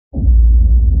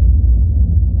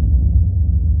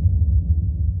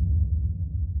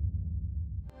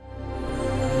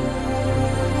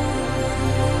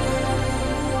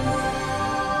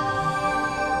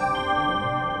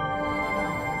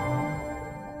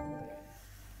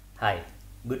Hi,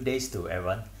 good days to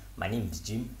everyone. My name is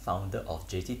Jim, founder of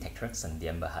JT Techtronics and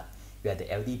Berhad. We are the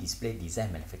LED display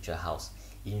design manufacturer house.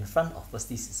 In front of us,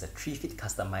 this is a 3-feet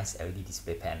customized LED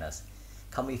display panels.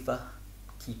 Come with a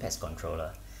keypad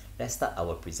controller. Let's start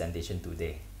our presentation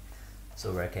today.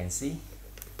 So where you can see,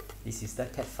 this is the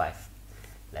Cat 5.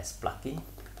 Let's plug in.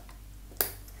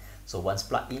 So once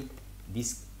plugged in,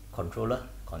 this controller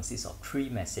consists of 3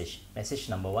 messages. Message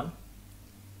number 1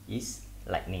 is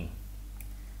lightning.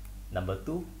 Number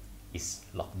 2 is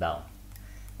lockdown.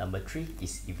 Number 3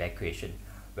 is evacuation.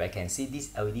 Where I can see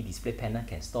this LED display panel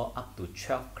can store up to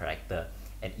 12 characters,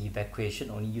 and evacuation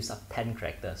only use up 10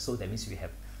 characters. So that means we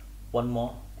have 1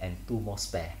 more and 2 more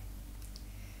spare.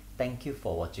 Thank you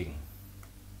for watching.